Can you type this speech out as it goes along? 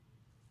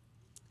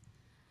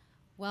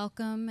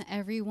Welcome,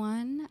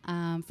 everyone.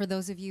 For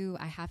those of you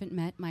I haven't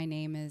met, my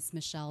name is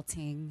Michelle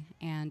Ting,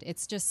 and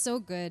it's just so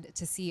good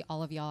to see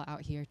all of y'all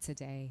out here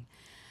today.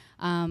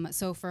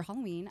 So for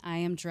Halloween, I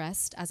am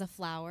dressed as a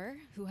flower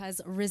who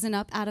has risen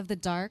up out of the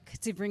dark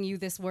to bring you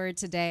this word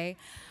today.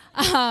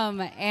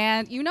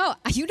 And you know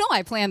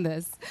I planned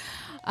this.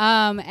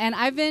 And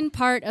I've been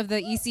part of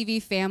the ECV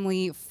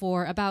family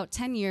for about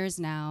 10 years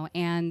now,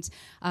 and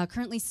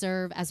currently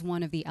serve as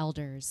one of the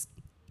elders.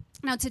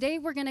 Now, today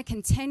we're going to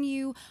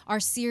continue our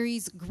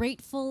series,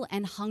 Grateful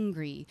and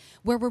Hungry,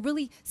 where we're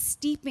really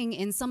steeping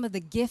in some of the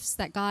gifts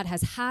that God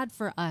has had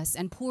for us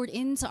and poured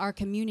into our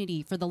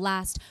community for the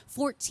last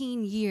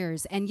 14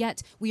 years, and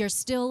yet we are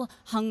still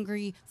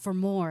hungry for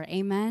more.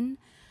 Amen?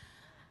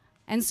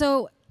 And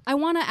so I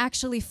want to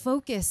actually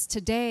focus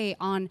today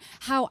on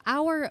how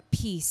our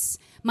peace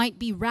might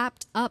be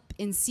wrapped up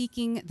in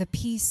seeking the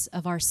peace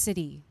of our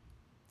city.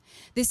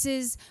 This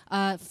is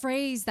a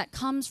phrase that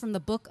comes from the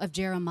book of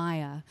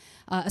Jeremiah,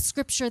 a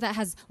scripture that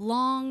has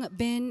long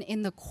been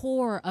in the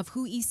core of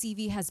who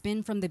ECV has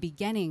been from the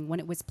beginning when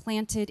it was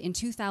planted in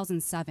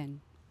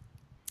 2007.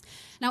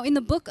 Now, in the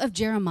book of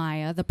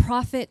Jeremiah, the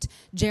prophet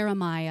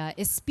Jeremiah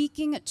is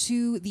speaking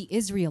to the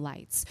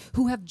Israelites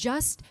who have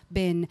just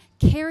been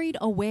carried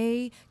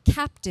away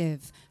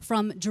captive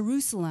from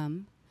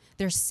Jerusalem,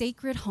 their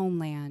sacred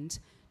homeland,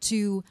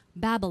 to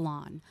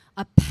Babylon,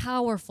 a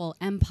powerful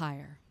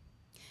empire.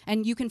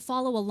 And you can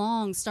follow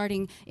along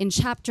starting in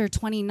chapter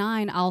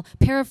 29. I'll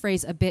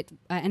paraphrase a bit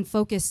and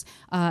focus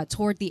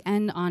toward the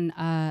end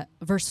on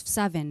verse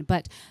 7.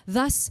 But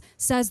thus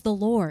says the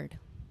Lord,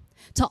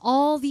 to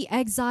all the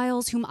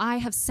exiles whom I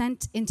have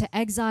sent into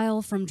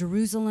exile from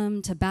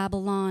Jerusalem to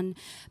Babylon,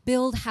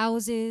 build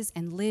houses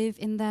and live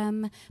in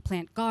them,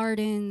 plant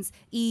gardens,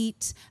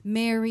 eat,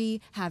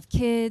 marry, have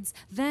kids.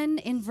 Then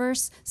in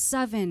verse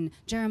 7,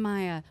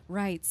 Jeremiah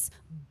writes,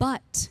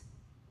 but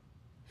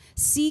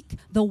seek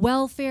the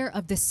welfare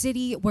of the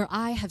city where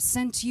I have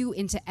sent you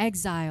into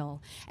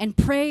exile, and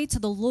pray to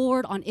the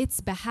Lord on its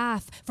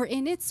behalf, for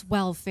in its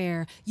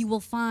welfare you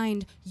will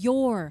find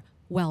your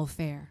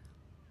welfare.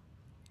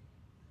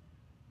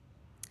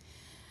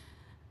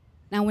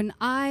 Now, when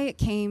I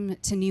came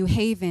to New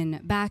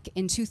Haven back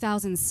in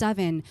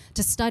 2007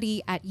 to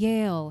study at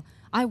Yale,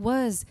 I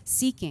was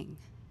seeking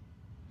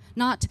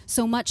not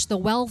so much the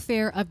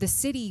welfare of the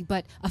city,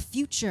 but a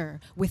future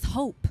with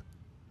hope.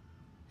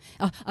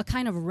 A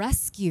kind of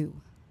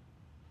rescue.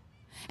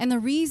 And the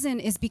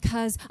reason is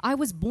because I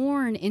was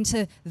born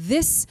into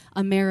this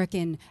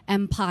American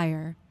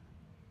empire,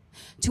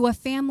 to a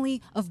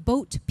family of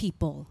boat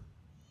people,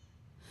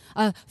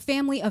 a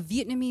family of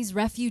Vietnamese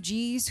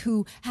refugees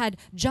who had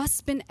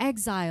just been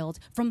exiled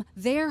from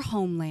their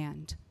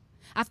homeland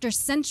after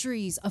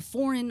centuries of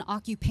foreign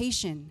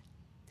occupation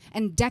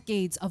and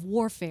decades of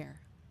warfare.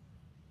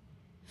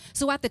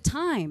 So at the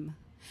time,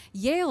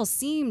 Yale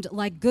seemed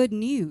like good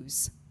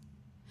news.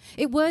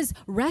 It was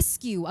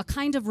rescue, a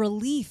kind of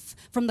relief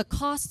from the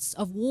costs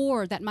of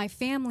war that my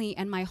family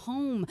and my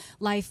home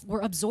life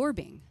were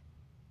absorbing.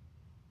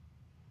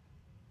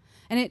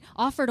 And it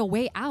offered a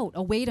way out,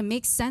 a way to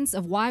make sense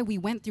of why we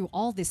went through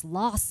all this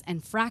loss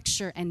and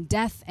fracture and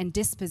death and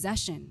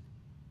dispossession.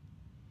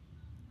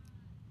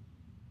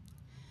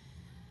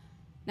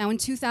 Now, in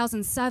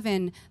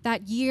 2007,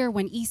 that year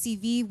when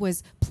ECV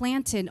was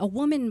planted, a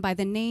woman by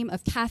the name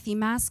of Kathy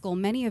Maskell,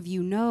 many of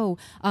you know,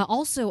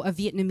 also a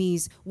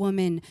Vietnamese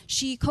woman,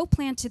 she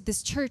co-planted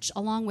this church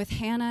along with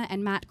Hannah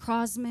and Matt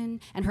Crosman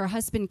and her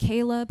husband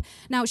Caleb.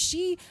 Now,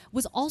 she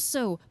was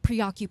also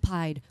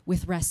preoccupied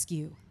with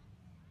rescue,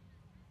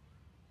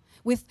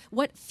 with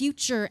what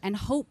future and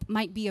hope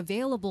might be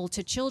available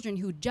to children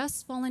who'd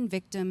just fallen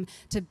victim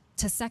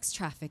to sex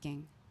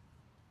trafficking.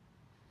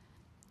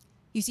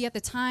 You see, at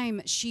the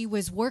time, she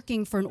was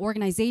working for an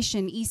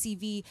organization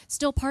ECV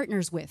still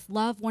partners with,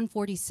 Love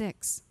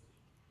 146.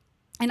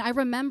 And I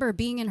remember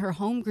being in her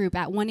home group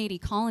at 180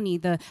 Colony,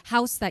 the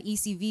house that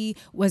ECV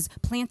was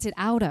planted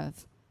out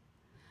of.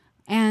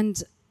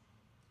 And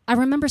I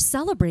remember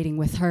celebrating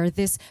with her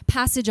this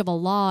passage of a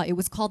law. It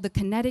was called the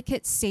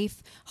Connecticut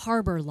Safe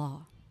Harbor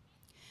Law.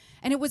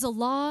 And it was a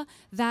law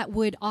that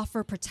would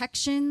offer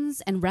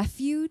protections and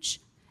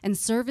refuge and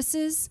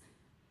services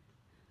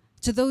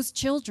to those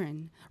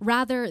children,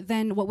 rather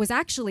than what was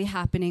actually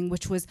happening,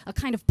 which was a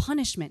kind of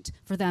punishment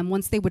for them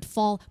once they would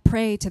fall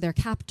prey to their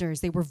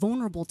captors. They were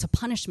vulnerable to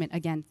punishment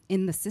again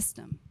in the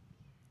system.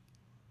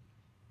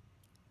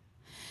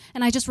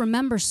 And I just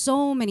remember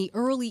so many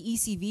early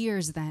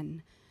ECVers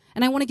then.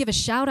 And I want to give a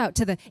shout out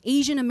to the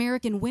Asian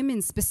American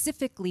women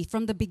specifically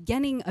from the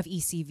beginning of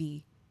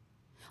ECV.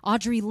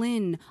 Audrey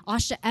Lynn,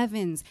 Asha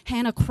Evans,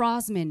 Hannah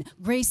Crosman,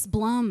 Grace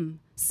Blum,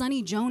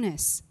 Sunny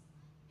Jonas.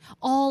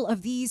 All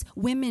of these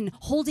women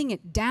holding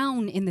it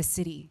down in the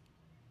city,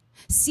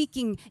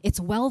 seeking its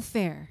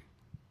welfare,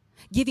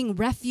 giving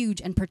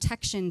refuge and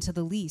protection to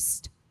the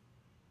least.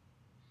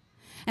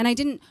 And I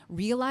didn't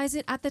realize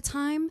it at the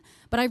time,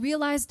 but I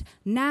realized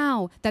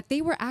now that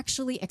they were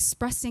actually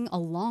expressing a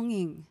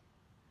longing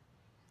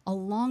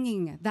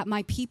that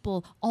my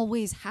people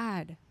always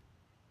had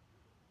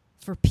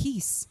for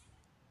peace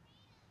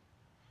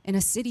in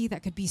a city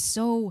that could be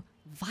so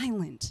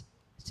violent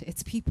to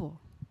its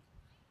people.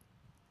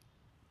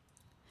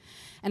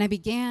 And I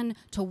began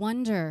to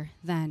wonder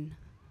then,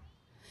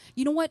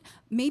 you know what?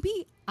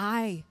 Maybe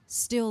I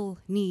still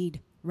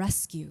need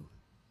rescue.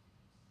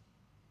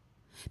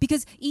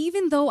 Because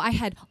even though I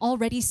had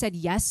already said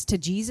yes to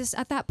Jesus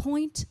at that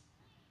point,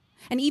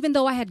 and even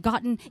though I had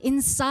gotten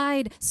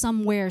inside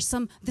somewhere,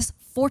 this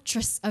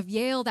fortress of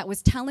Yale that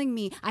was telling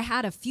me I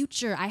had a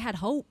future, I had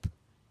hope,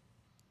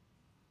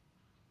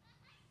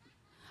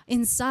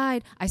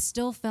 inside I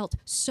still felt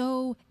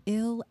so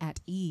ill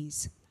at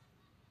ease,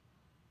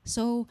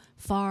 so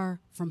far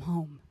from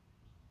home.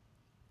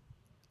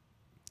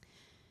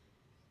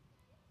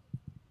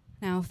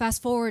 Now,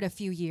 fast forward a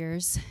few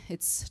years,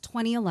 it's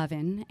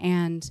 2011,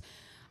 and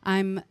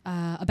I'm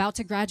about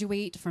to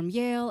graduate from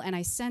Yale, and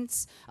I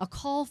sense a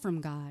call from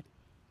God.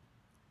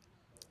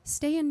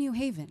 Stay in New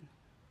Haven,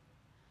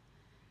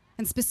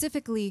 and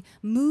specifically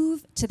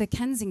move to the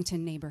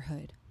Kensington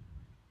neighborhood,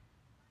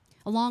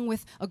 along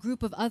with a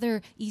group of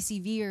other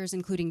ECVers,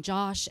 including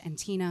Josh and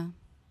Tina,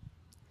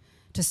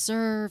 to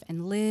serve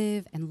and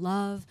live and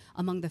love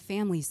among the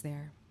families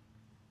there.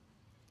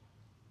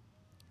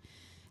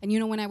 And you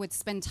know, when I would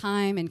spend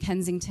time in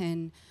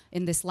Kensington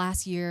in this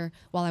last year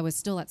while I was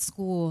still at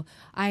school,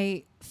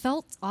 I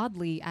felt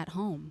oddly at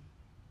home.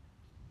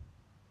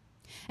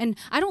 And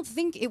I don't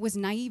think it was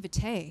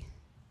naivete.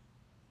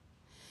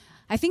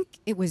 I think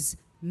it was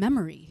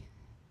memory.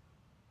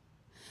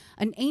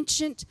 An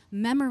ancient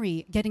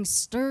memory getting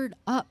stirred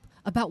up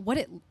about what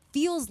it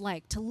feels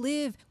like to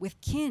live with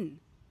kin.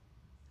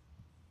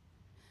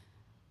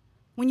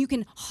 When you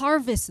can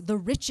harvest the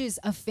riches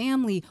of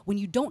family when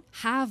you don't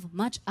have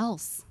much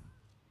else.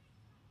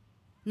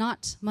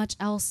 Not much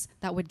else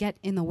that would get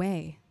in the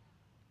way.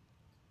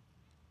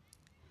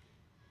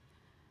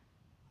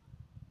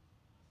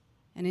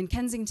 And in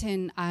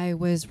Kensington, I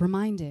was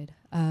reminded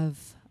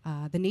of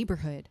the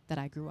neighborhood that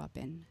I grew up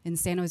in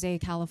San Jose,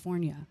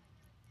 California.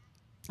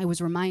 I was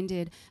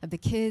reminded of the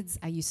kids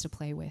I used to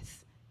play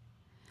with.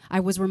 I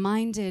was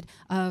reminded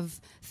of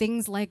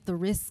things like the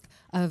risk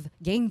of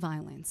gang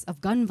violence,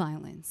 of gun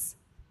violence.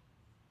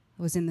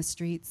 I was in the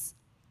streets.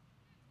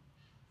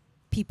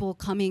 People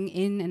coming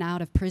in and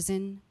out of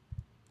prison,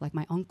 like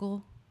my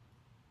uncle.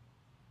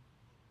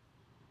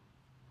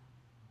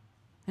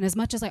 And as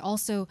much as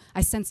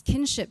I sensed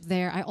kinship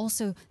there, I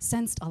also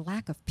sensed a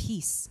lack of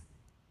peace.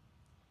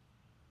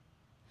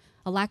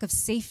 A lack of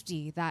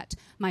safety that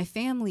my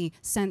family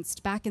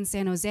sensed back in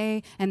San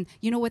Jose. And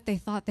you know what they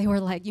thought? They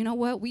were like, you know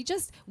what? We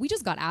just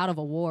got out of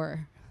a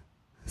war.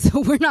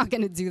 So we're not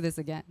going to do this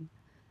again.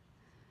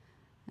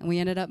 And we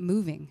ended up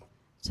moving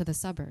to the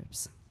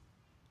suburbs.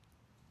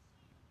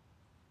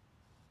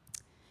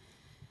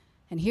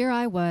 And here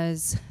I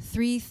was,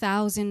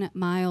 3,000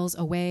 miles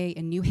away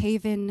in New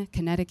Haven,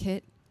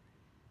 Connecticut,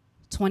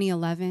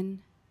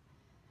 2011.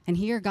 And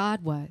here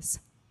God was,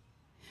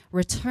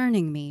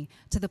 returning me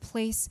to the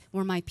place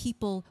where my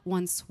people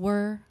once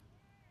were,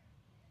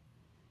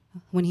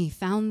 when he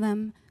found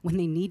them, when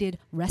they needed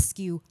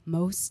rescue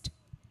most,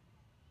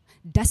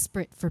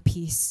 desperate for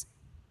peace.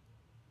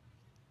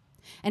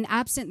 And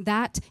absent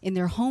that, in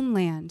their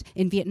homeland,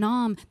 in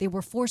Vietnam, they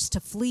were forced to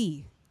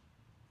flee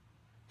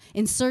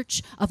in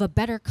search of a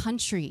better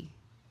country,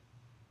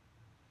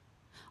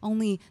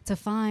 only to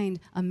find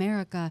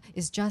America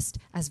is just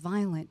as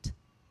violent.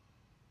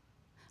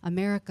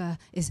 America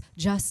is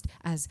just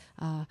as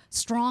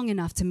strong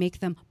enough to make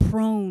them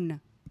prone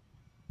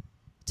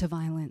to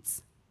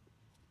violence.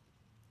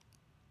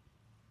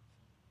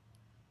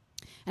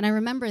 And I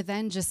remember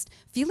then just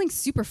feeling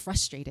super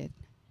frustrated.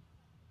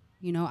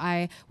 You know,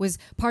 I was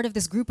part of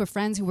this group of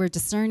friends who were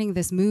discerning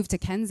this move to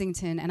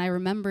Kensington, and I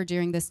remember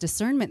during this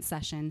discernment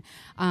session,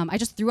 I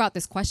just threw out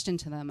this question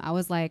to them. I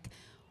was like,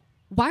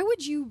 why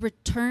would you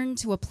return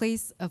to a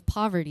place of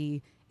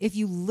poverty if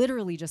you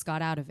literally just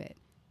got out of it?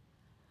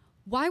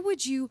 Why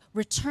would you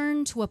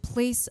return to a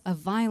place of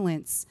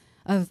violence,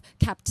 of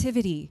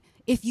captivity,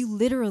 if you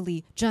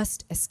literally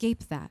just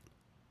escaped that?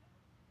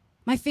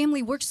 My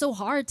family worked so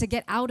hard to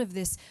get out of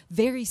this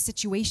very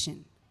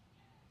situation.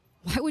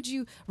 Why would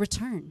you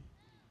return?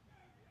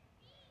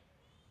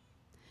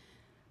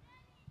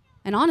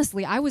 And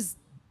honestly, I was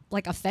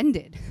like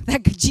offended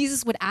that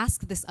Jesus would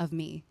ask this of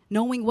me,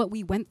 knowing what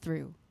we went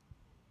through.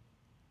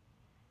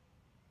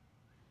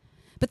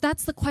 But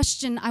that's the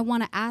question I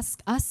want to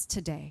ask us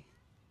today.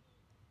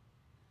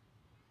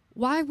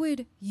 Why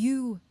would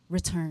you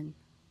return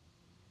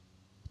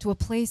to a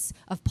place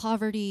of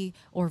poverty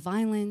or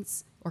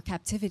violence or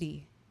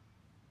captivity,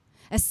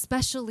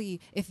 especially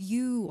if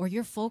you or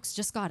your folks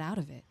just got out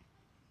of it?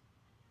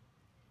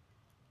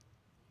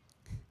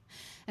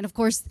 And of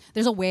course,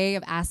 there's a way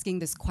of asking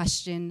this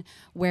question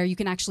where you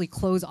can actually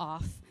close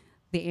off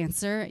the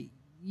answer.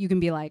 You can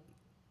be like,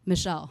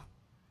 Michelle,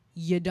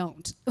 you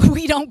don't.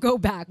 We don't go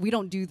back. We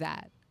don't do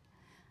that.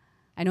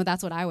 I know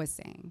that's what I was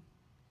saying.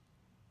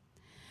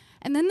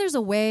 And then there's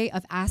a way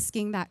of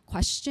asking that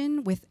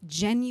question with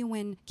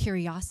genuine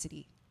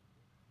curiosity.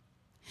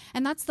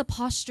 And that's the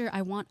posture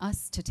I want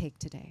us to take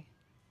today.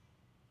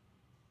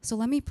 So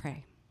let me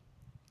pray.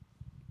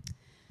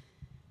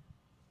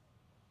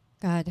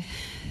 God,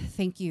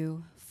 thank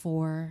you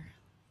for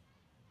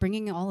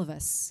bringing all of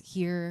us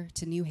here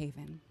to New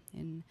Haven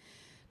in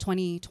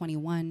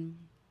 2021.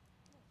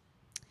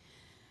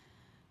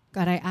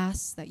 God, I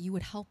ask that you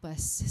would help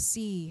us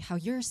see how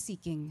you're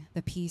seeking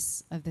the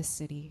peace of this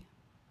city.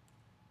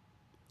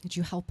 Would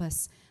you help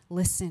us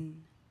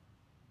listen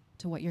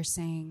to what you're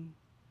saying?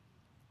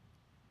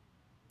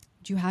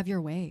 Would you have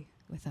your way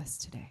with us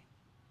today?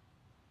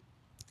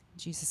 In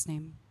Jesus'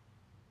 name.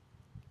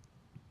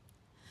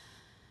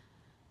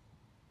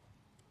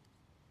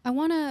 I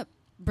want to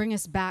bring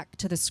us back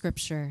to the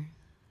scripture,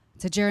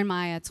 to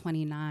Jeremiah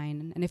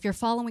 29. And if you're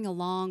following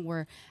along,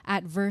 we're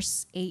at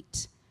verse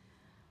 8.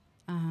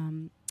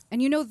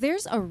 And you know,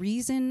 there's a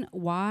reason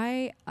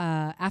why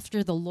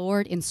after the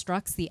Lord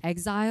instructs the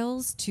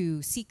exiles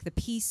to seek the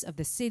peace of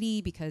the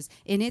city, because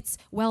in its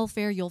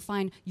welfare, you'll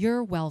find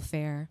your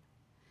welfare,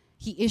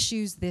 he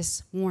issues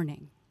this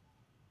warning.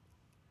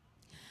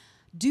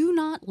 Do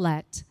not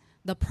let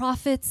the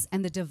prophets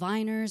and the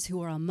diviners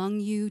who are among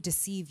you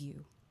deceive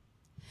you.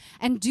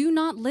 And do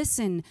not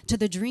listen to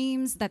the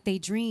dreams that they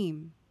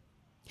dream,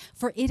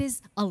 for it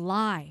is a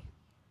lie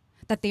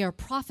that they are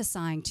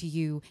prophesying to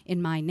you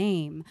in my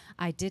name.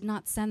 I did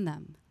not send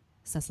them,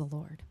 says the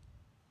Lord.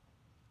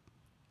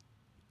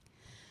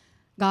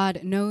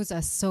 God knows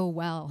us so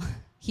well.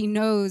 He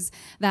knows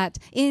that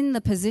in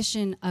the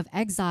position of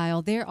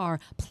exile, there are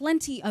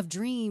plenty of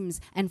dreams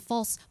and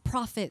false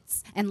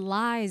prophets and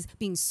lies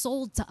being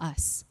sold to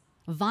us,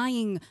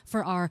 vying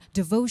for our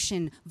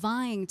devotion,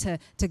 vying to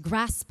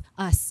grasp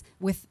us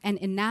with and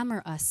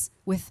enamor us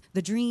with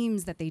the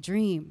dreams that they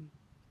dream.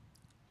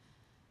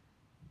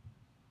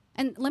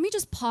 And let me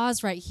just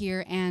pause right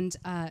here and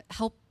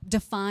help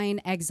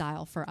define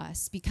exile for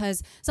us,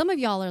 because some of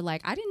y'all are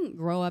like, I didn't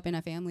grow up in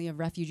a family of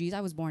refugees.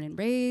 I was born and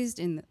raised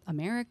in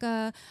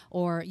America,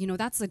 or, you know,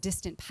 that's a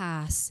distant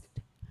past.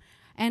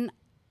 And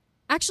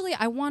actually,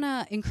 I want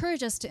to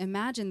encourage us to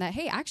imagine that,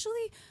 hey,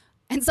 actually,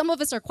 and some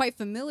of us are quite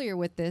familiar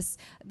with this,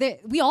 that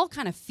we all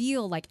kind of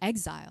feel like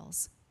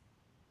exiles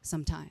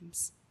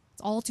sometimes.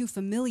 It's all too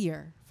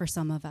familiar for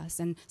some of us,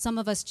 and some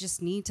of us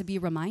just need to be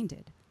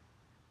reminded.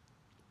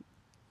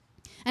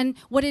 And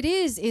what it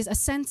is a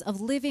sense of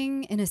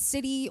living in a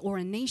city or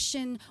a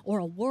nation or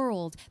a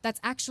world that's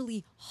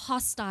actually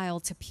hostile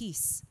to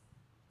peace.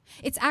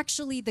 It's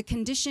actually the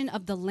condition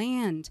of the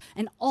land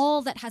and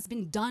all that has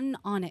been done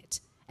on it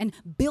and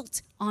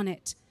built on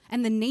it,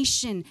 and the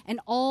nation and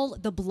all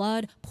the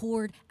blood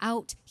poured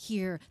out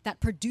here that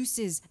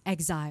produces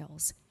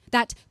exiles,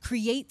 that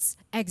creates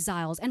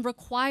exiles and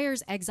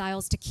requires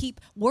exiles to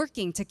keep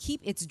working, to keep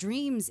its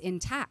dreams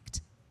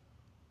intact.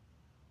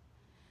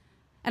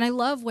 And I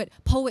love what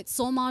poet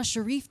Solmaz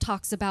Sharif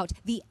talks about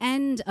the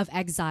end of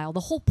exile.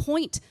 The whole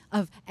point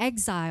of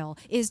exile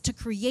is to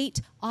create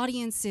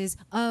audiences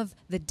of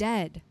the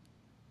dead.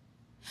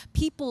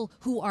 People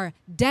who are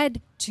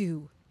dead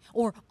to,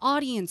 or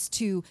audience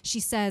to, she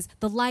says,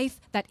 the life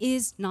that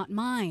is not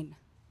mine.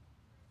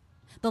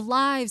 The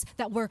lives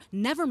that were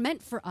never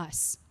meant for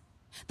us.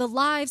 The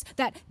lives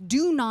that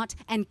do not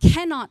and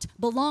cannot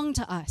belong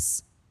to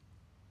us.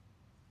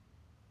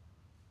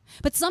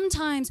 But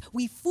sometimes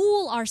we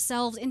fool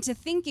ourselves into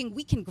thinking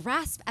we can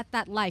grasp at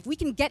that life. We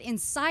can get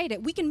inside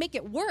it. We can make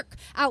it work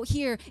out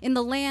here in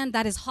the land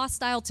that is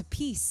hostile to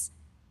peace.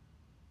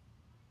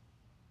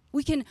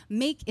 We can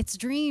make its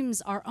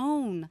dreams our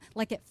own,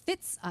 like it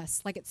fits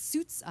us, like it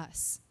suits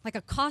us, like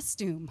a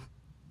costume.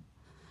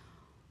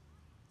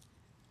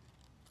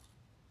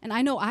 And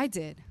I know I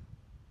did.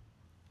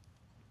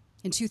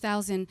 In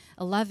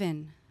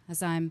 2011,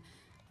 as I'm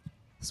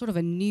sort of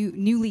a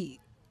newly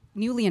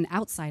an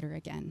outsider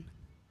again,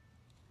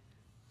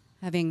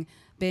 having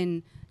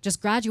been just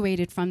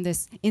graduated from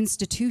this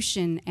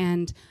institution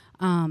and,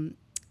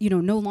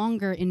 no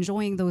longer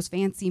enjoying those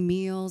fancy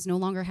meals, no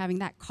longer having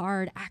that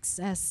card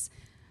access,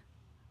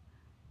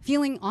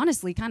 feeling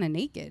honestly kind of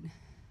naked,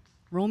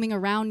 roaming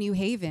around New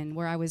Haven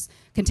where I was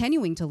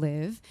continuing to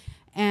live,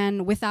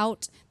 and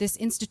without this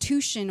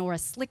institution or a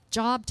slick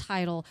job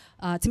title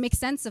to make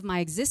sense of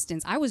my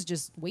existence, I was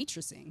just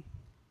waitressing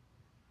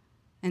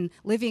and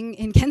living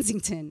in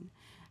Kensington,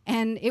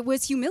 and it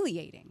was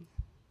humiliating.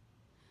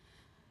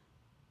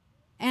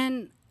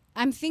 And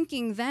I'm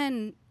thinking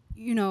then,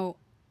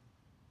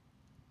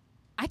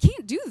 I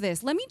can't do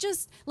this. Let me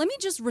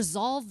just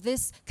resolve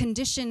this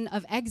condition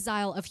of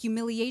exile, of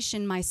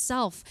humiliation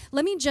myself.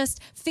 Let me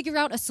just figure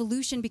out a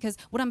solution, because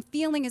what I'm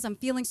feeling is I'm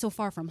feeling so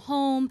far from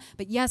home.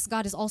 But yes,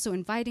 God is also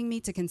inviting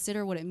me to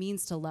consider what it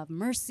means to love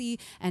mercy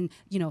and,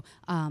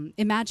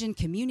 imagine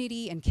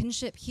community and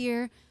kinship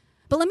here.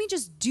 But let me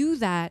just do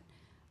that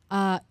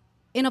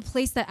in a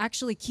place that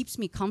actually keeps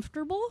me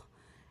comfortable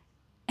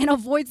and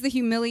avoids the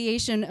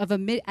humiliation of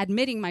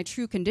admitting my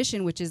true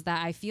condition, which is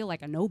that I feel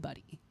like a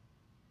nobody.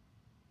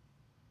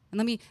 And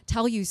let me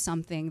tell you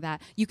something,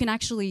 that you can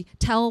actually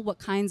tell what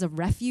kinds of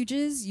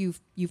refuges you've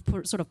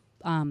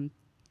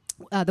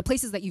the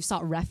places that you've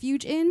sought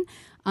refuge in,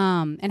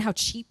 and how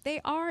cheap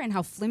they are and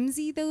how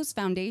flimsy those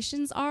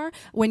foundations are.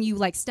 When you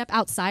like step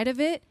outside of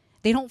it,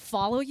 they don't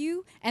follow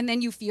you, and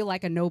then you feel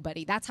like a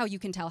nobody. That's how you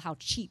can tell how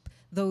cheap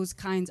those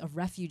kinds of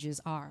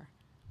refuges are.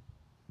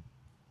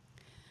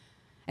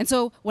 And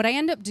so what I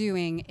end up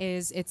doing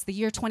is, it's the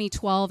year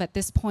 2012 at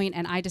this point,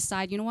 and I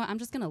decide, you know what, I'm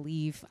just going to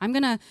leave. I'm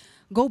going to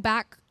go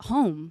back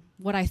home,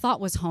 what I thought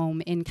was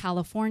home in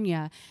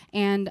California,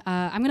 and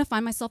I'm going to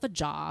find myself a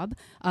job,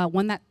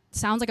 one that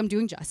sounds like I'm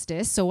doing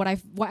justice. So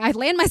I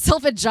land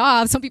myself a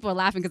job. Some people are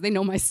laughing because they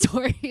know my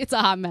story. It's a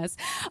hot mess.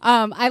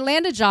 I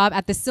land a job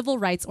at the Civil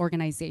Rights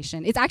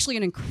Organization. It's actually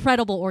an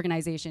incredible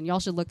organization. Y'all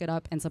should look it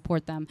up and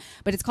support them.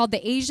 But it's called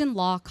the Asian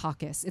Law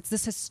Caucus. It's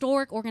this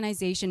historic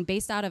organization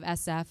based out of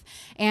SF,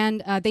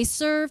 and they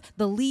serve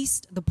the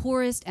least, the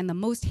poorest, and the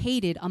most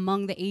hated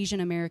among the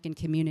Asian American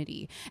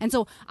community. And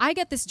so I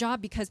get this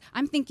job because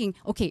I'm thinking,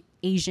 okay,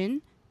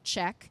 Asian,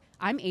 check.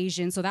 I'm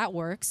Asian, so that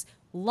works.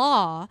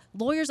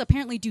 Lawyers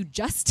apparently do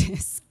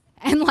justice.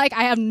 And like,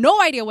 I have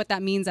no idea what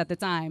that means at the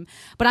time.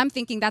 But I'm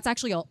thinking that's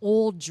actually an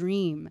old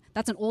dream.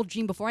 That's an old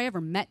dream before I ever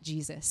met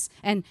Jesus.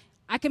 And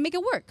I can make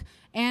it work.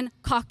 And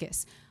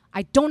caucus.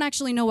 I don't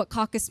actually know what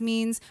caucus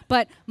means,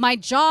 but my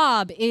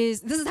job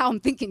is, this is how I'm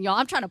thinking, y'all.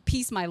 I'm trying to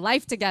piece my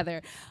life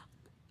together.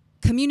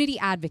 Community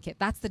advocate,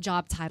 that's the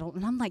job title.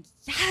 And I'm like,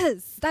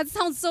 yes, that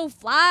sounds so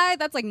fly.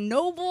 That's like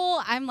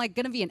noble. I'm like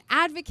gonna be an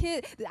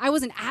advocate. I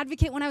was an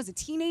advocate when I was a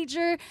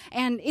teenager,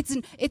 and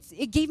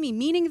it gave me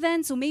meaning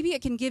then, so maybe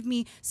it can give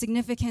me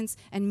significance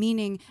and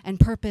meaning and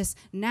purpose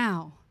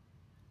now.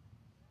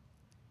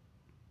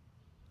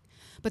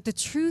 But the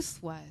truth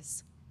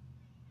was,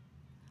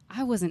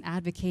 I wasn't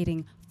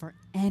advocating for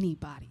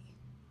anybody.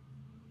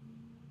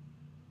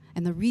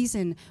 And the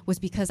reason was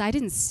because I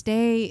didn't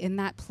stay in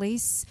that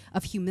place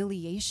of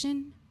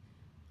humiliation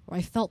where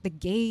I felt the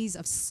gaze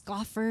of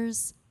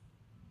scoffers.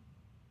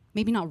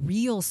 Maybe not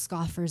real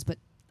scoffers, but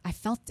I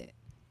felt it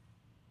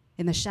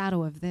in the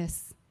shadow of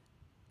this.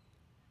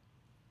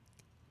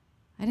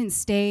 I didn't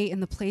stay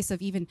in the place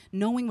of even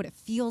knowing what it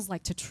feels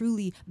like to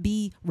truly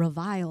be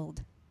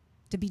reviled,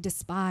 to be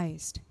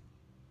despised.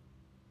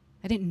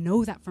 I didn't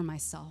know that for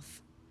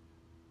myself.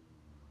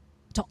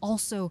 To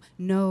also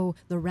know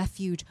the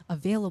refuge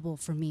available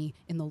for me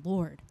in the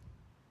Lord.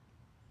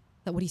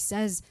 That what he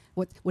says,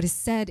 what is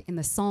said in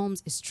the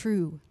Psalms is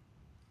true.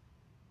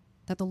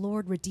 That the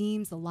Lord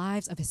redeems the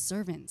lives of his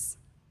servants.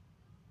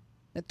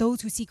 That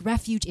those who seek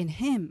refuge in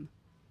him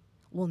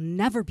will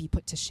never be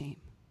put to shame.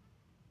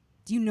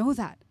 Do you know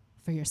that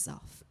for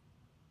yourself?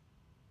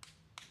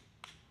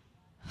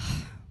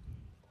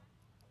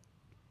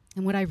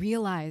 And what I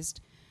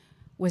realized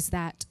was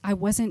that I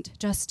wasn't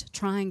just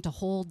trying to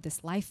hold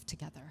this life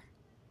together.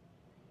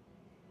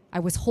 I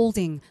was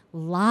holding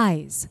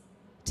lies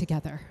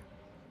together.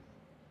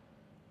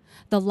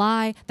 The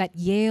lie that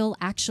Yale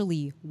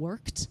actually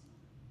worked,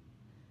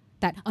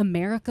 that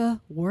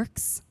America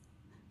works,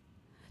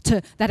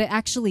 that it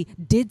actually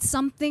did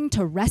something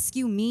to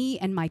rescue me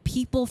and my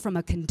people from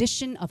a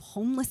condition of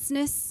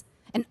homelessness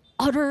and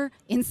utter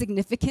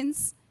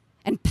insignificance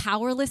and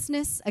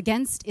powerlessness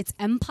against its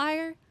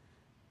empire.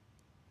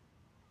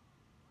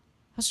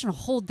 I was trying to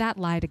hold that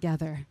lie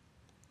together.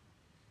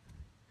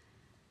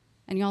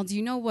 And y'all, do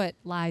you know what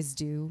lies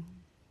do?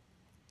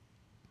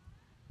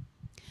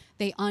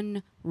 They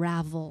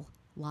unravel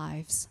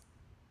lives.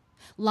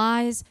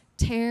 Lies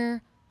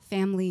tear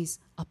families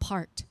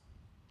apart.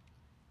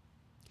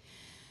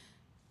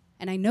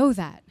 And I know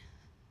that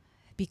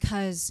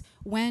because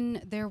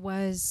when there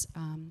was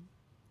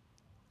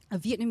a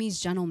Vietnamese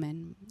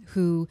gentleman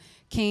who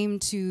came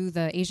to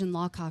the Asian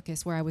Law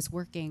Caucus where I was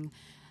working,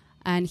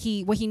 and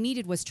what he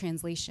needed was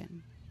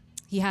translation.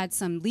 He had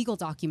some legal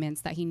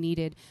documents that he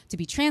needed to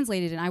be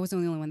translated, and I was the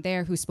only one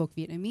there who spoke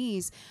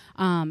Vietnamese.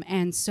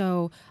 And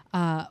so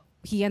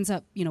he ends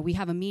up, we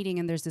have a meeting,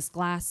 and there's this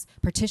glass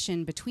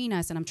partition between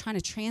us, and I'm trying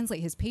to translate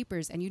his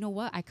papers, and you know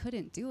what? I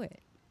couldn't do it.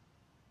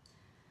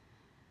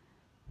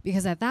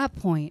 Because at that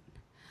point,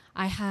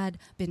 I had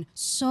been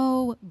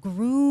so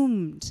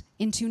groomed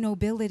into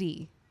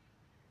nobility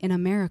in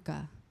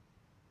America,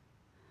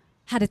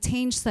 had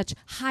attained such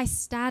high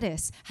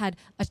status, had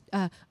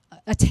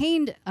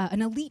attained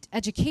an elite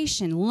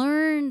education,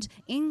 learned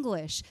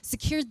English,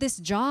 secured this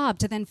job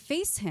to then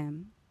face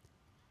him.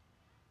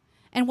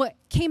 And what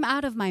came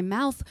out of my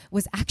mouth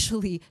was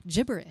actually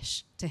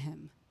gibberish to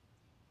him.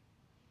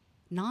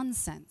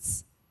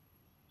 Nonsense.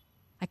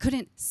 I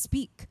couldn't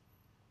speak.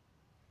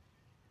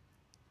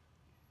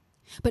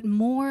 But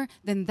more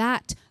than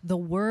that, the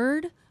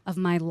word of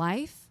my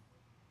life,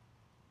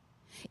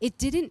 it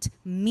didn't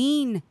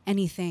mean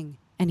anything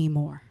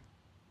anymore.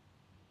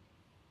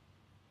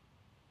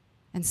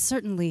 And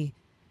certainly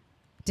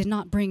did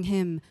not bring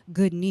him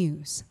good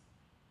news.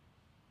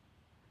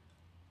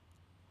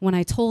 When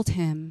I told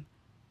him,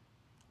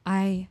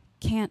 I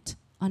can't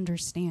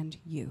understand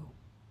you.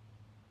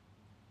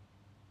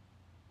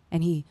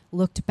 And he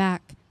looked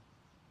back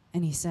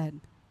and he said,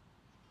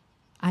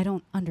 I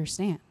don't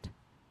understand.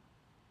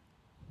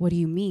 What do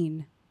you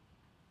mean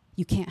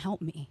you can't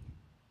help me?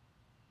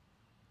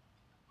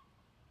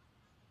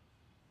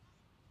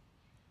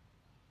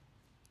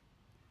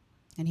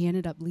 And he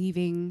ended up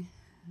leaving,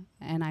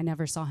 and I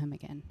never saw him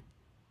again.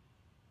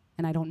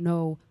 And I don't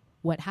know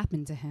what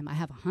happened to him. I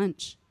have a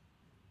hunch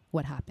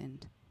what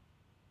happened.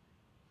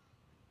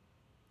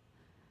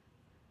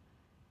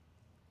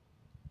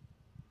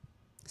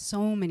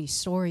 So many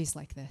stories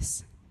like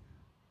this.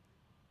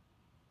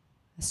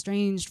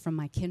 Estranged from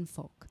my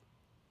kinfolk.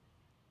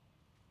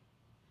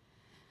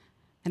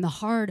 And the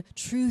hard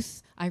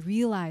truth I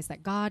realized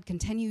that God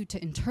continued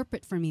to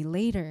interpret for me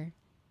later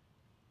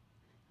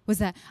was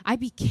that I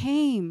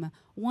became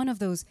one of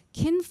those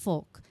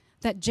kinfolk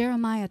that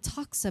Jeremiah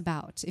talks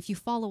about. If you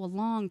follow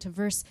along to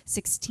verse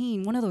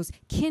 16, one of those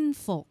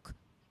kinfolk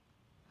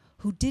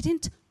who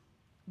didn't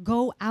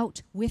go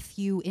out with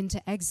you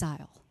into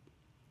exile.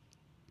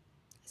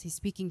 As he's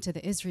speaking to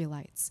the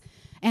Israelites.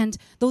 And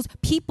those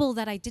people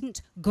that I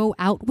didn't go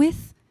out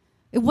with,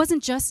 it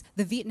wasn't just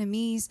the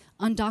Vietnamese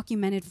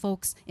undocumented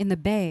folks in the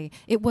Bay.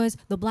 It was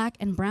the black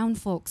and brown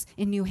folks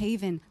in New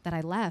Haven that I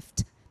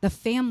left. The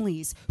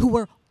families who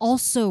were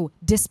also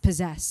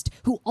dispossessed,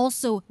 who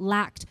also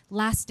lacked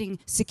lasting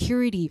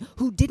security,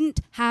 who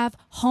didn't have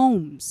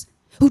homes,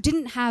 who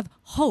didn't have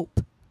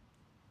hope.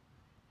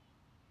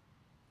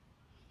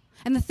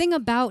 And the thing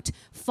about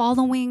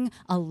following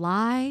a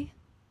lie,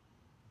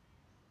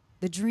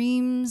 the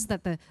dreams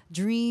of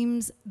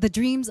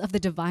the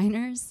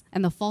diviners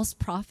and the false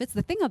prophets,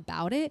 the thing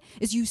about it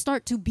is you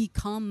start to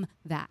become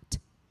that.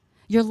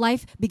 Your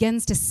life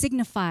begins to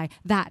signify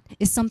that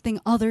is something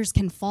others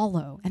can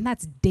follow. And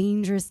that's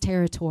dangerous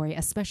territory,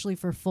 especially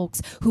for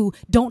folks who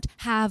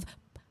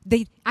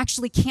they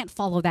actually can't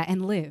follow that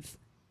and live.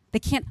 They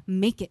can't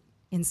make it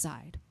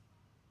inside.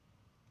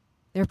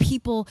 There are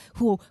people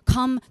who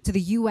come to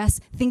the U.S.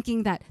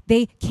 thinking that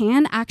they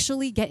can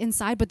actually get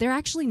inside, but they're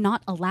actually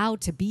not allowed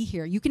to be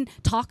here. You can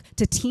talk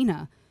to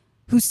Tina,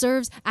 who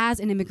serves as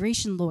an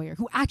immigration lawyer,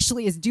 who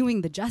actually is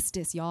doing the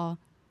justice, y'all.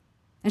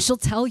 And she'll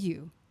tell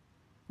you,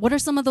 what are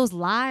some of those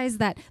lies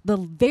that the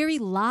very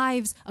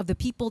lives of the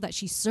people that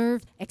she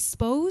served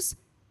expose?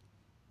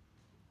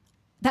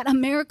 That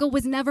America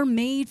was never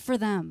made for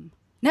them.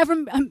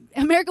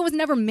 America was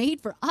never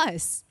made for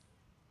us.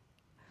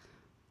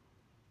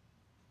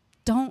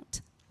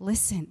 Don't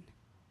listen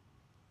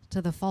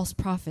to the false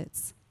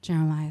prophets,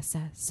 Jeremiah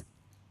says.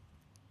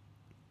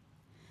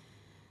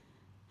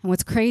 And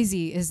what's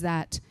crazy is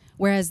that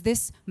whereas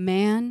this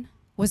man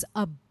was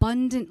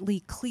abundantly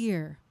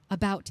clear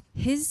about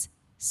his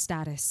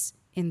status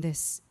in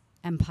this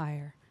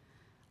empire,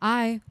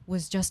 I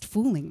was just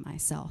fooling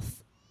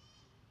myself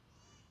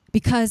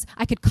because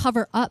I could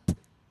cover up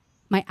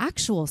my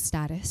actual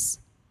status,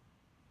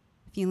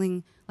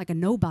 feeling like a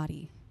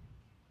nobody,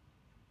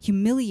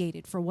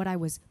 humiliated for what I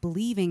was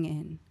believing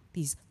in,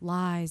 these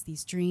lies,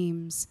 these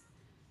dreams,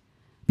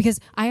 because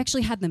I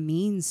actually had the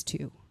means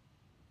to.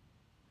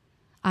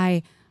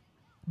 I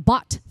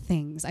bought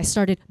things. I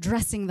started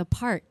dressing the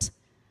part,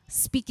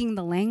 speaking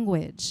the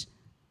language,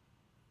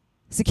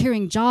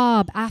 securing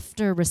job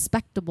after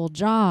respectable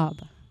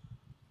job.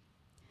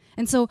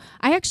 And so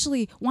I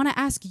actually want to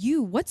ask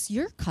you, what's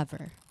your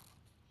cover?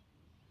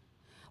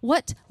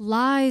 What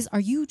lies are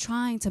you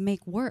trying to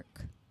make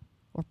work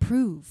or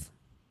prove?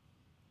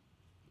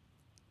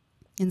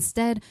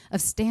 Instead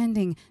of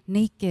standing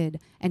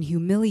naked and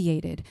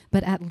humiliated,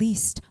 but at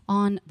least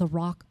on the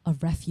rock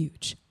of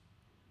refuge,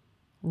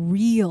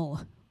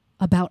 real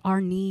about our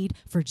need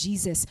for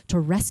Jesus to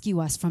rescue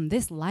us from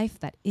this life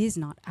that is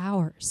not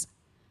ours,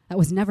 that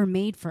was never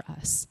made for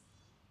us.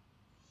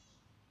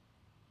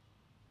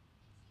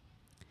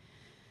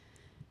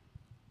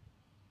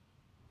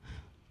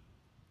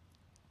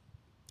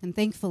 And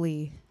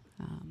thankfully,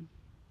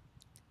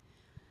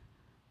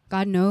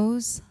 God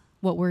knows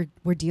what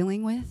we're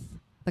dealing with,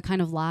 the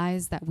kind of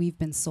lies that we've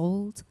been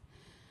sold,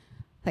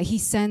 that he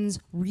sends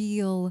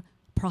real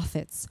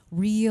prophets,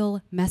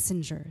 real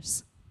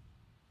messengers.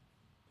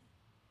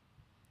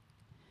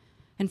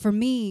 And for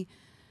me,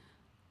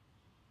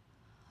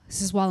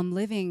 this is while I'm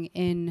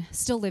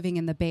still living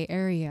in the Bay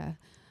Area,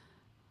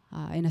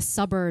 in a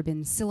suburb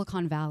in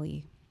Silicon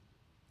Valley.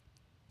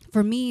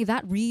 For me,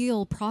 that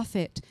real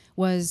prophet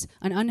was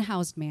an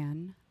unhoused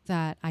man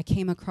that I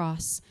came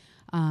across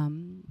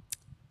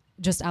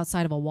just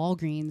outside of a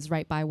Walgreens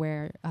right by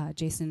where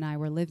Jason and I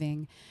were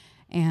living.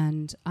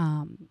 And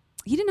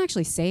he didn't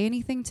actually say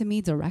anything to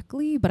me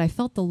directly, but I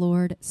felt the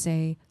Lord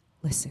say,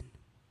 listen.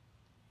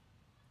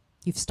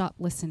 You've stopped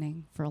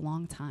listening for a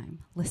long time.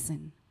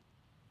 Listen.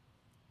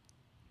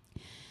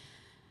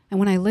 And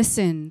when I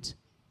listened,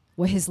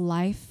 what his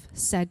life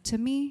said to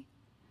me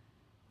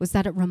was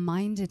that it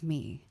reminded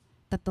me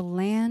that the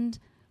land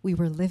we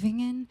were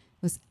living in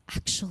was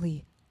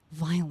actually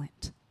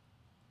violent.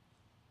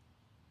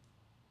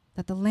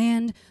 That the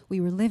land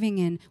we were living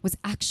in was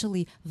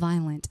actually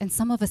violent. And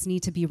some of us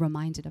need to be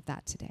reminded of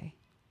that today.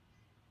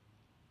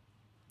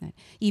 That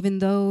even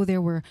though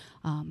there were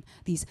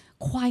these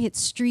quiet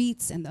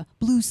streets and the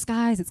blue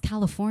skies, it's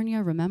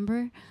California,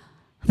 remember?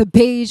 The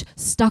beige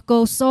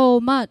stucco, so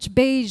much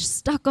beige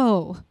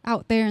stucco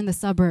out there in the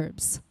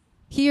suburbs.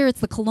 Here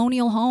it's the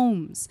colonial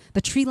homes,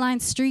 the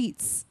tree-lined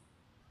streets.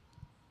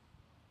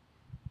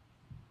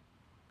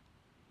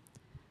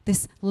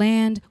 this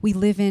land we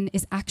live in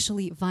is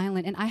actually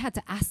violent. And I had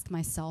to ask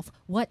myself,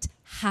 what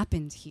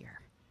happened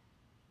here?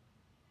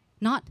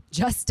 Not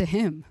just to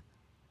him,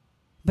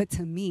 but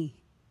to me.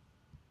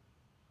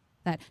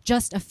 That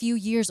just a few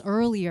years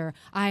earlier,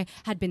 I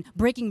had been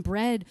breaking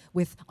bread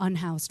with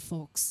unhoused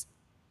folks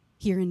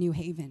here in New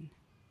Haven.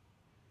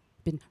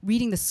 Been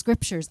reading the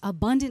scriptures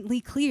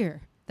abundantly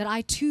clear that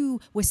I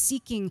too was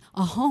seeking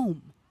a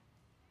home,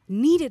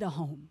 needed a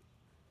home.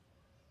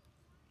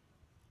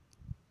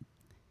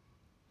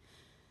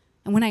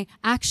 And when I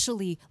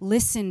actually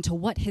listened to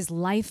what his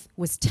life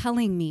was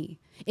telling me,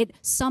 it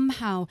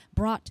somehow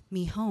brought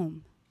me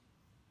home.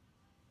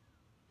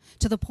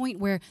 To the point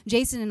where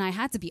Jason and I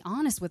had to be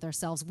honest with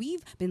ourselves.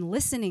 We've been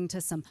listening to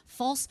some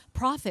false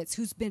prophets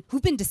who've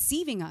been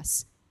deceiving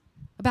us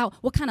about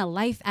what kind of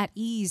life at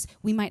ease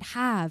we might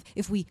have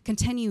if we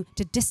continue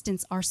to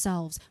distance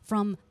ourselves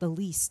from the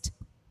least.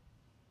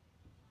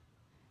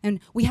 And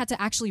we had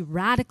to actually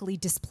radically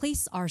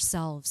displace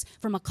ourselves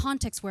from a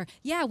context where,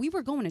 yeah, we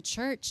were going to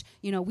church,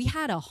 we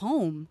had a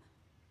home,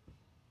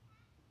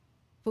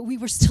 but we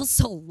were still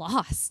so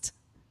lost.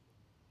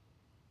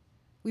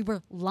 We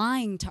were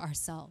lying to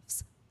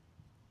ourselves.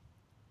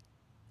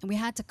 And we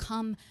had to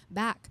come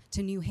back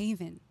to New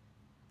Haven,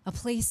 a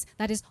place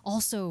that is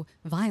also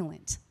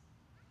violent.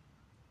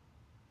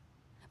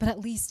 But at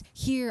least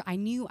here I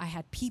knew I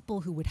had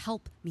people who would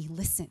help me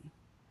listen,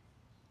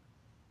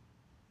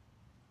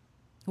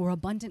 who were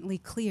abundantly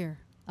clear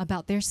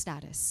about their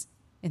status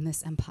in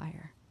this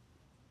empire.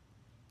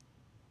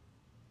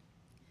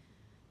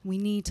 We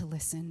need to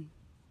listen.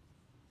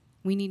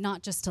 We need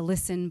not just to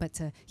listen, but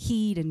to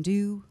heed and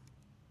do.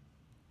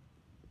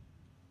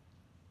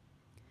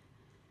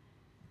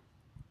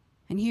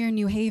 And here in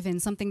New Haven,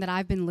 something that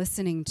I've been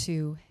listening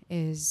to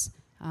is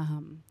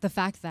the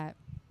fact that,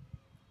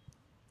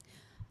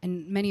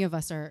 and many of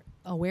us are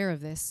aware of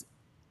this,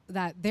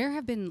 that there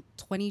have been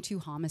 22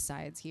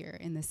 homicides here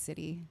in this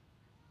city.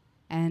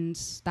 And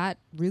that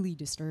really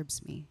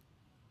disturbs me.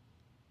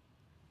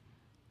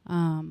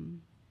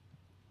 And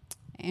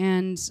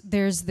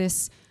there's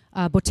this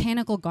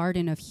botanical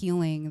garden of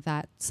healing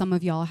that some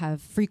of y'all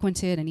have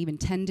frequented and even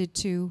tended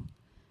to.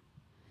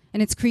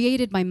 And it's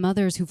created by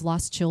mothers who've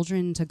lost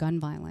children to gun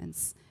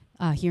violence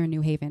here in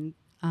New Haven.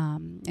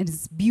 And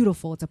it's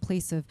beautiful. It's a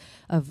place of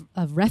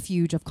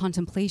refuge, of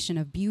contemplation,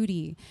 of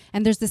beauty.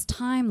 And there's this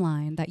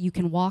timeline that you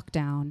can walk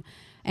down.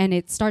 And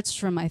it starts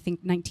from, I think,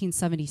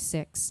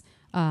 1976.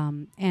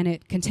 And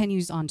it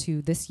continues on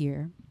to this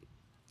year.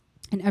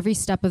 And every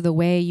step of the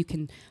way, you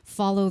can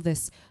follow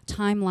this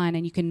timeline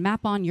and you can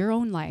map on your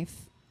own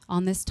life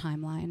on this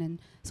timeline. And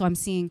so I'm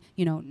seeing,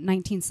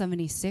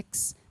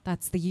 1976,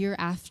 that's the year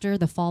after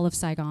the fall of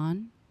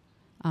Saigon.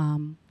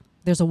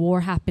 There's a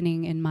war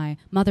happening in my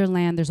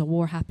motherland. There's a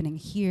war happening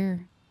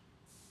here.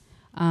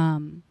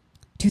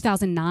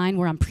 2009,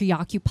 where I'm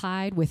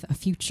preoccupied with a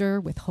future,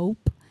 with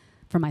hope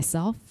for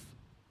myself,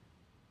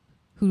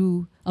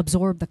 who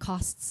absorb the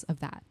costs of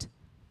that.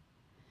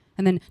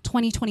 And then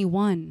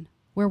 2021,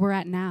 where we're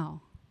at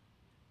now.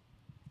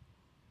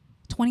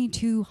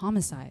 22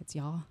 homicides,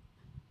 y'all.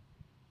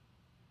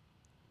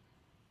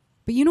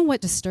 But you know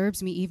what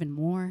disturbs me even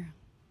more?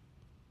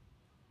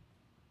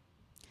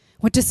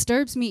 What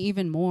disturbs me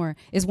even more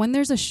is when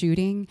there's a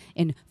shooting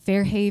in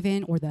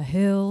Fairhaven or The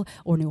Hill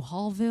or New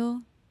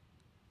Hallville,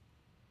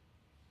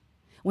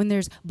 when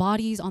there's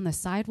bodies on the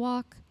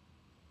sidewalk,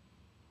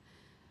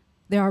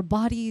 there are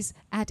bodies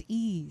at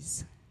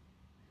ease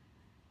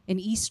in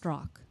East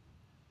Rock,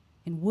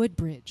 in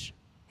Woodbridge,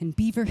 in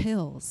Beaver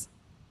Hills.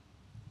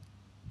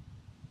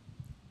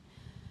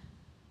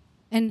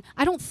 And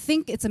I don't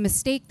think it's a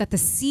mistake that the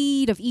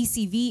seed of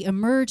ECV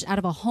emerged out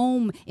of a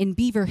home in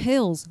Beaver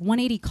Hills,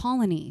 180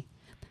 Colony.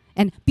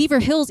 And Beaver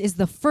Hills is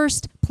the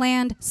first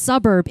planned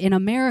suburb in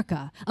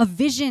America, a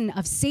vision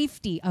of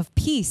safety, of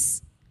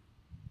peace.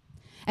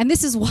 And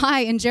this is why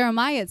in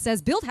Jeremiah it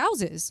says, build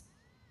houses.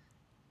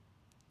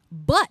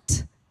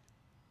 But,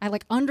 I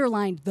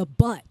underlined the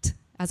but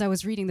as I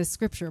was reading the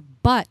scripture,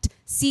 but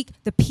seek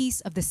the peace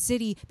of the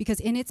city,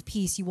 because in its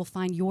peace you will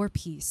find your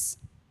peace.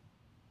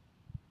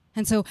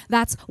 And so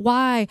that's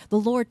why the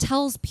Lord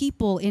tells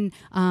people in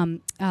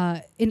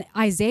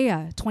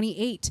Isaiah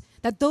 28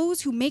 that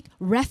those who make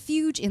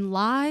refuge in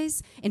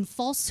lies, in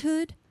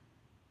falsehood,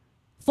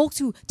 folks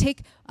who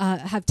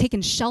have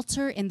taken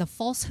shelter in the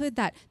falsehood,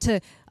 that to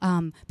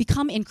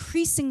become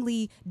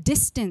increasingly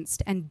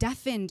distanced and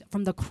deafened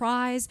from the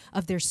cries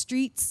of their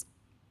streets,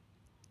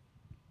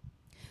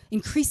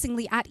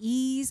 increasingly at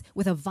ease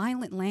with a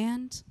violent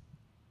land,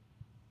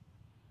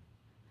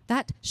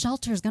 that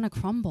shelter is going to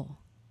crumble.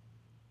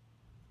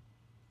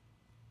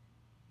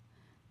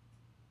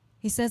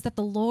 He says that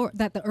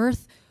the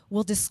earth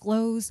will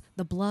disclose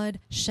the blood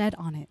shed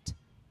on it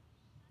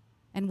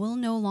and will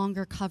no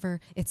longer cover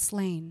its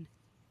slain.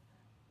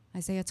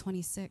 Isaiah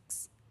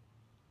 26.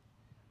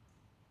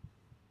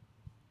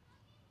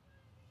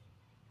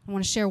 I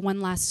want to share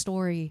one last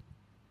story.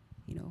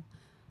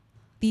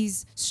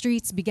 These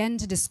streets began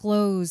to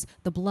disclose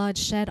the blood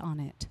shed on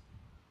it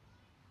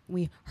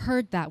We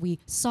heard that. We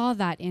saw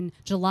that in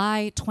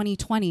July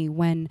 2020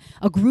 when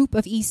a group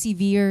of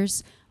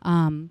ECVers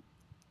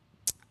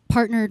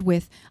partnered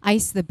with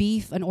Ice the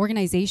Beef, an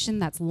organization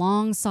that's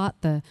long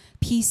sought the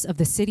peace of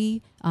the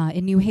city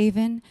in New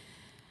Haven.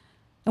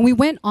 And we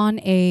went on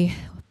a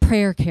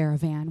prayer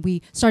caravan.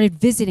 We started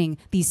visiting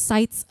these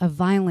sites of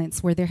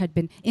violence where there had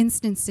been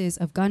instances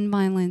of gun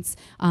violence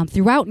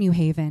throughout New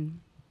Haven.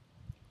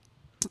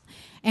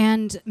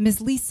 And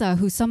Ms. Lisa,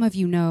 who some of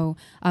you know,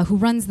 who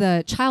runs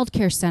the child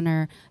care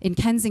center in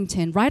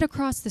Kensington, right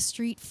across the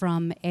street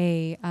from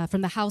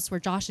the house where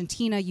Josh and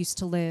Tina used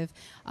to live,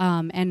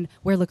 and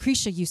where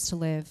Lucretia used to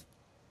live.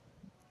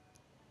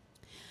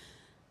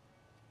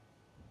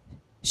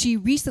 She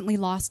recently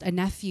lost a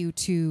nephew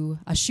to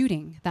a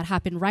shooting that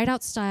happened right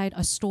outside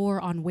a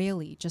store on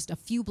Whaley, just a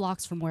few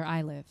blocks from where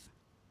I live.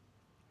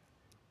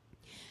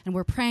 And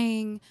we're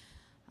praying,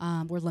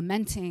 we're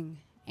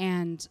lamenting,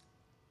 and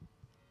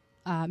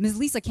Ms.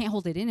 Lisa can't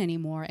hold it in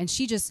anymore, and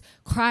she just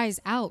cries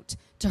out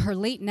to her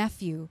late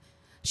nephew.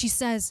 She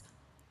says,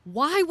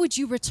 "Why would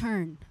you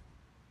return,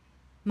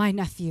 my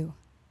nephew,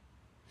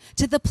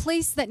 to the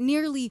place that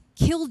nearly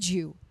killed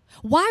you?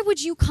 Why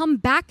would you come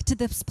back to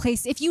this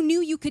place if you knew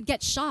you could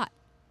get shot?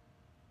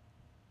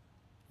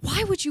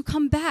 Why would you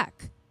come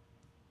back?"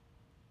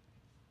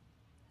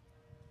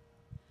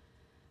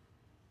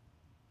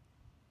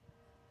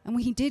 And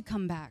when he did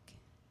come back,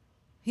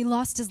 he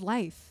lost his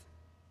life.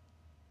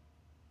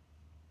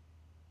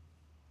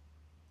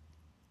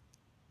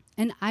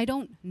 And I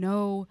don't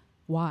know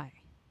why.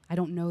 I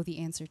don't know the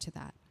answer to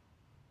that.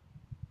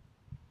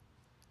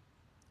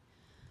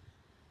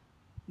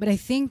 But I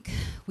think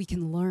we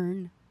can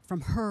learn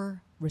from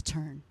her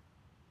return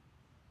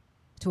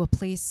to a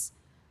place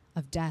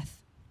of death.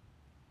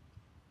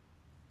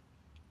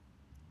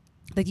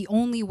 That the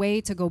only way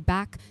to go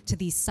back to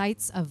these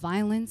sites of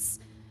violence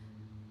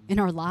in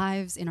our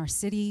lives, in our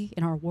city,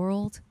 in our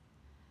world,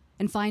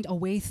 and find a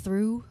way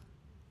through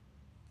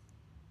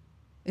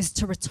is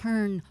to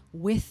return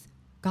with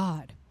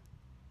God,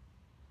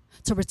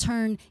 to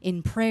return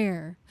in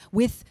prayer,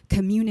 with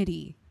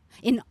community,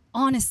 in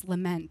honest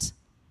lament,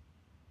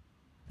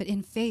 but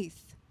in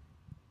faith.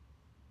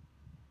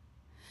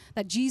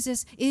 That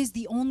Jesus is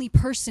the only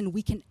person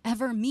we can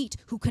ever meet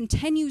who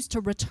continues to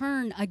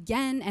return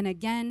again and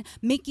again,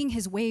 making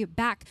his way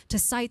back to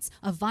sites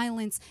of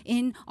violence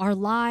in our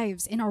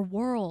lives, in our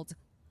world.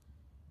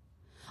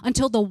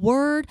 Until the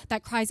word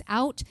that cries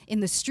out in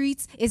the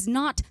streets is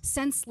not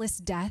senseless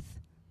death,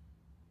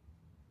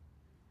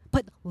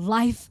 but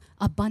life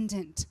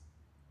abundant.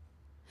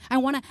 I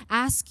want to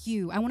ask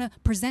you, I want to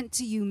present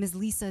to you Ms.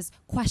 Lisa's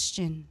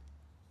question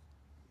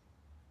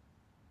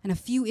and a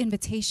few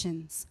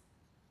invitations.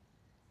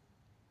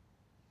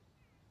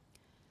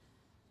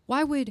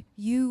 Why would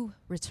you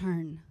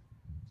return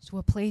to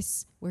a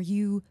place where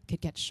you could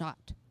get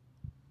shot?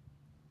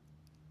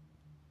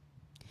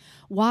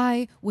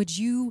 Why would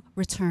you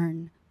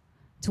return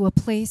to a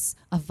place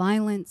of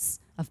violence,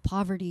 of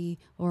poverty,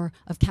 or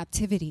of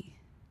captivity,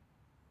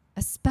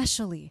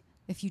 especially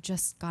if you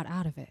just got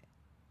out of it?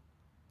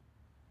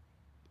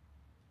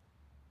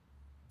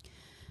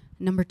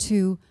 Number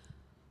 2,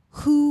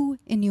 who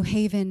in New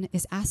Haven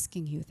is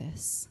asking you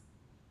this?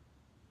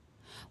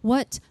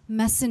 What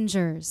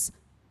messengers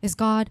is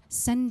God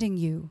sending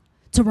you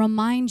to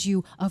remind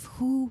you of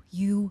who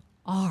you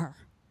are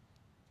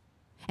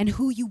and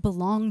who you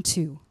belong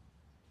to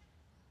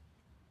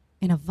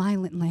in a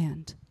violent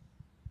land?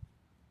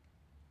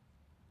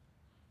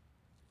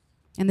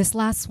 And this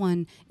last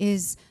one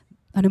is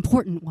an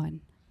important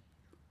one.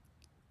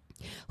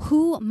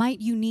 Who might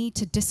you need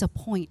to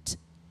disappoint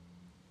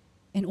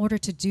in order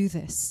to do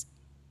this?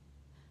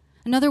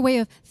 Another way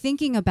of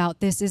thinking about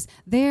this is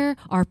there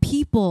are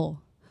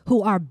people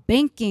who are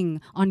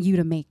banking on you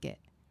to make it,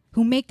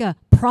 who make a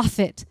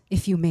profit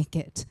if you make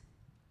it.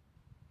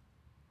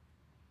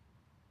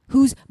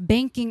 Who's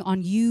banking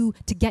on you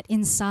to get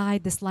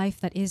inside this life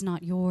that is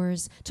not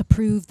yours, to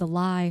prove the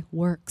lie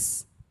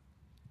works?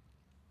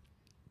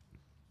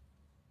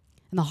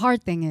 And the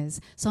hard thing is,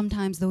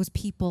 sometimes those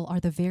people are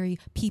the very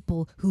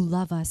people who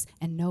love us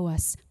and know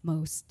us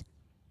most.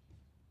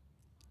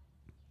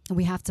 And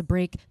we have to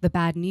break the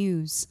bad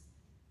news.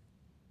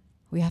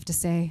 We have to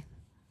say,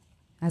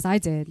 as I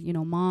did,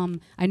 Mom,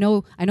 I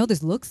know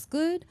this looks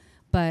good,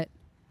 but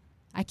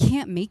I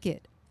can't make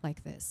it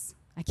like this.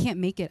 I can't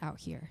make it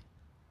out here.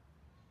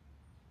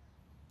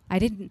 I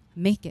didn't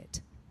make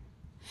it.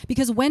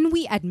 Because when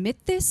we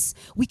admit this,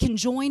 we can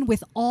join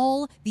with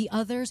all the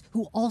others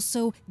who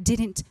also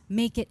didn't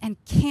make it and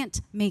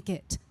can't make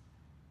it.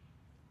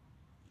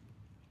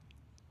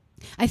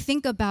 I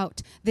think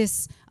about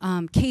this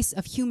case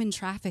of human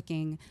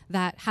trafficking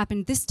that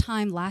happened this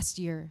time last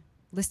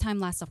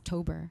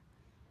October.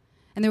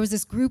 And there was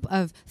this group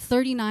of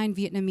 39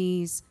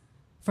 Vietnamese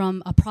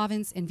from a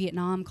province in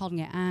Vietnam called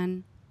Nghệ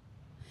An.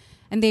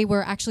 And they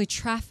were actually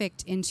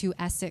trafficked into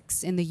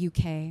Essex in the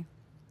UK.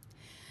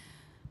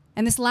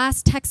 And this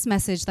last text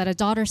message that a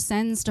daughter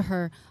sends to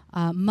her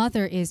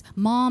mother is,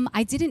 "Mom,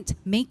 I didn't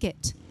make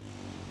it."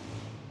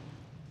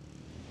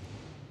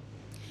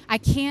 I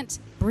can't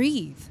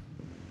breathe.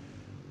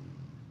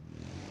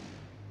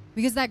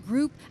 Because that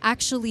group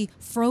actually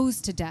froze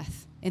to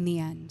death in the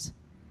end.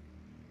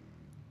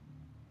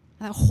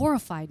 That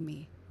horrified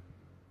me.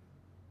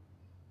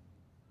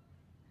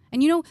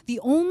 And you know, the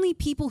only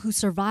people who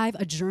survive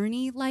a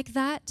journey like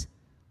that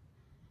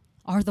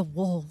are the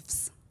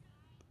wolves.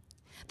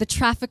 The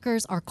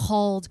traffickers are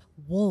called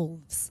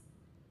wolves.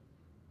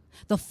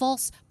 The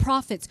false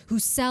prophets who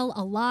sell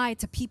a lie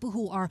to people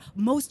who are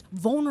most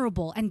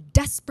vulnerable and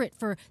desperate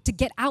to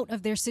get out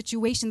of their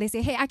situation. They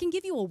say, hey, I can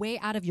give you a way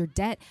out of your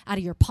debt, out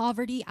of your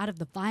poverty, out of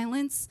the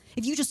violence.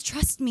 If you just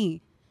trust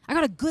me, I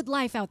got a good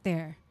life out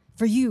there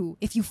for you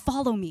if you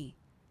follow me.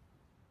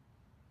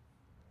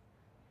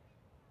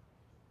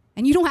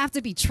 And you don't have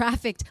to be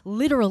trafficked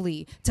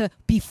literally to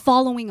be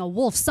following a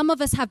wolf. Some of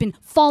us have been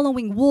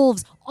following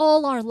wolves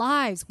all our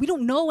lives. We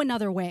don't know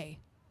another way.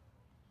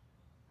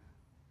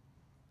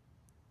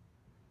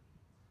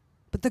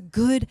 But the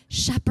good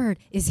shepherd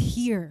is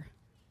here.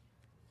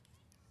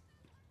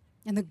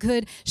 And the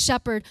good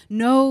shepherd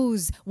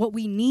knows what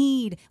we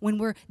need when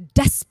we're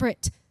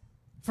desperate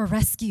for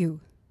rescue.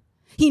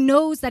 He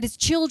knows that his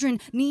children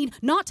need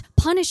not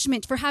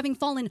punishment for having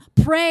fallen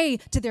prey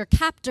to their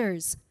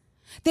captors.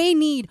 They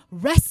need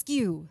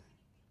rescue.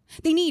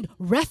 They need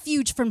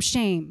refuge from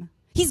shame.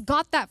 He's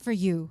got that for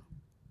you.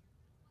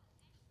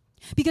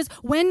 Because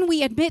when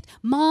we admit,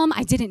 Mom,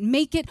 I didn't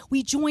make it,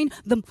 we join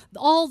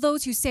all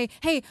those who say,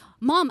 hey,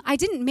 Mom, I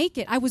didn't make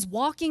it. I was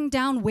walking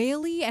down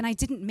Whaley and I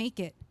didn't make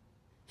it.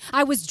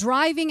 I was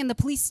driving and the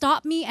police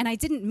stopped me and I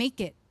didn't make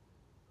it.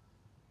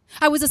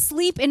 I was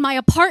asleep in my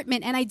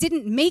apartment and I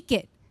didn't make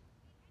it.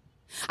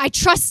 I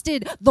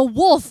trusted the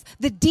wolf,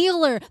 the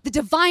dealer, the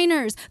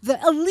diviners, the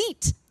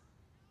elite.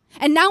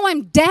 And now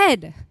I'm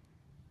dead.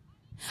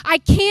 I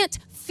can't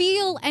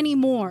feel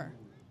anymore.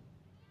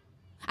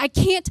 I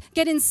can't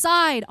get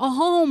inside a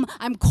home.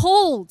 I'm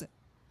cold.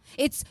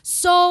 It's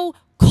so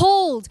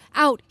cold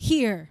out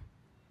here.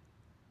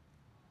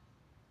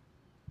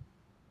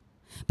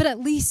 But at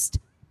least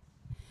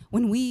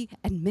when we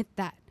admit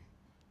that,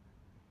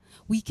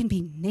 we can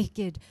be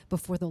naked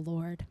before the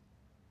Lord.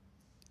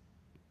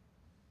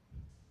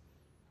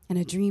 And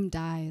a dream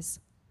dies.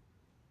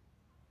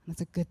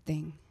 That's a good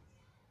thing.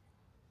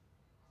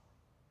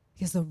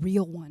 Because the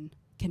real one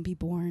can be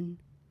born.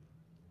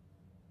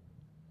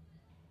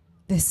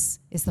 This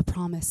is the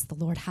promise the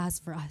Lord has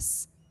for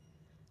us.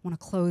 I want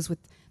to close with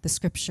the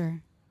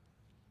scripture.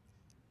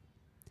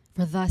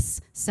 For thus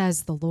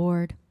says the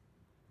Lord,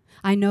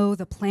 I know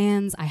the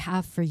plans I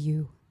have for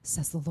you,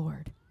 says the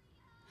Lord.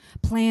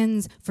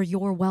 Plans for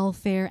your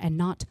welfare and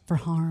not for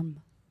harm.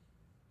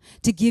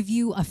 To give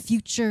you a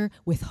future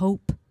with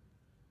hope.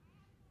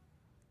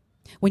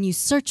 When you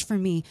search for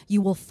me,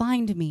 you will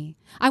find me.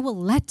 I will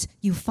let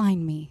you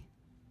find me.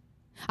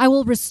 I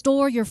will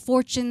restore your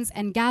fortunes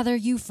and gather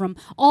you from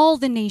all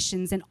the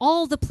nations and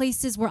all the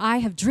places where I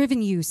have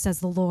driven you, says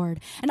the Lord.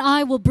 And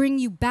I will bring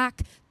you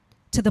back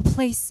to the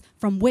place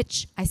from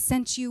which I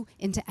sent you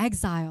into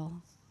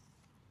exile.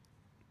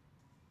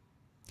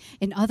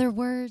 In other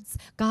words,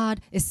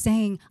 God is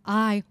saying,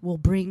 I will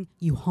bring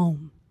you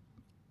home.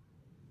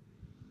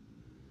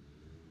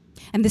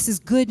 And this is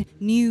good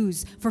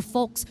news for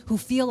folks who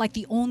feel like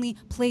the only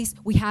place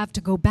we have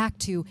to go back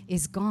to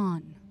is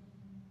gone.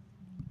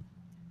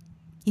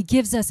 He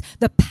gives us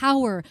the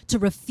power to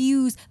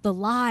refuse the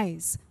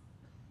lies.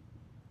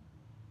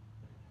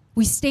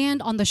 We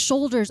stand on the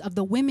shoulders of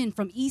the women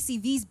from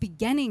ECV's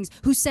beginnings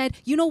who said,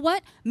 you know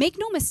what? Make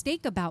no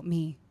mistake about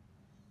me.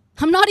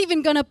 I'm not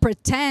even going to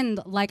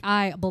pretend like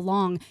I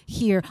belong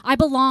here. I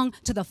belong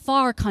to the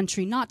far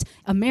country, not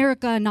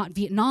America, not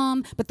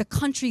Vietnam, but the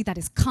country that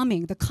is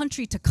coming, the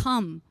country to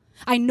come.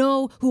 I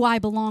know who I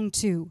belong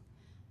to.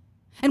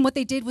 And what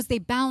they did was they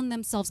bound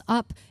themselves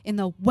up in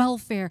the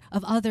welfare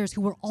of others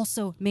who were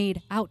also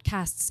made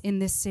outcasts in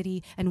this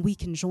city, and we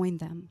can join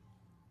them.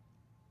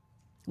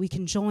 We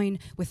can join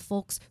with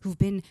folks who've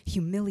been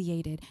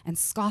humiliated and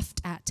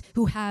scoffed at,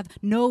 who have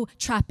no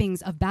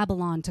trappings of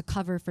Babylon to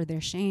cover for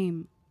their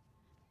shame.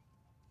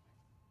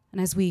 And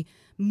as we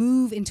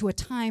move into a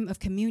time of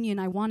communion,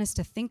 I want us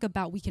to think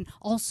about we can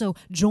also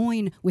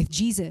join with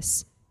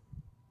Jesus.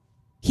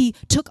 He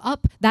took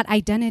up that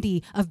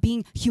identity of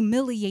being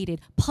humiliated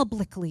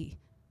publicly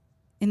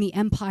in the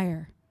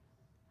empire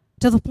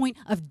to the point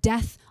of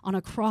death on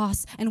a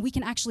cross, and we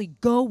can actually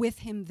go with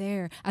him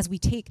there as we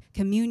take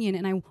communion.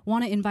 And I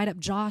want to invite up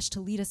Josh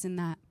to lead us in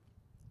that.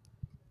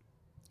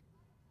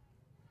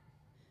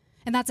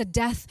 And that's a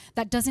death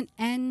that doesn't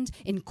end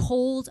in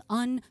cold,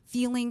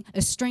 unfeeling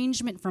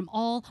estrangement from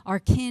all our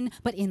kin,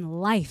 but in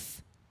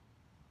life,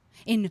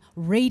 in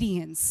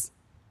radiance.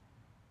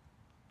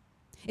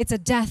 It's a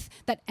death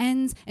that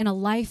ends in a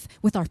life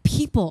with our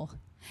people,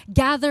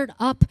 gathered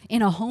up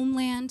in a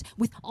homeland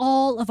with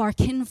all of our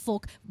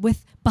kinfolk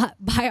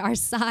by our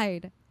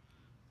side.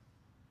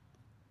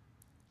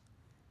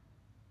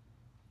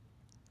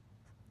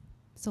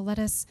 So let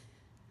us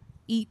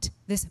eat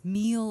this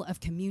meal of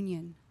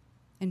communion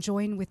and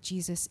join with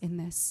Jesus in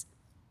this.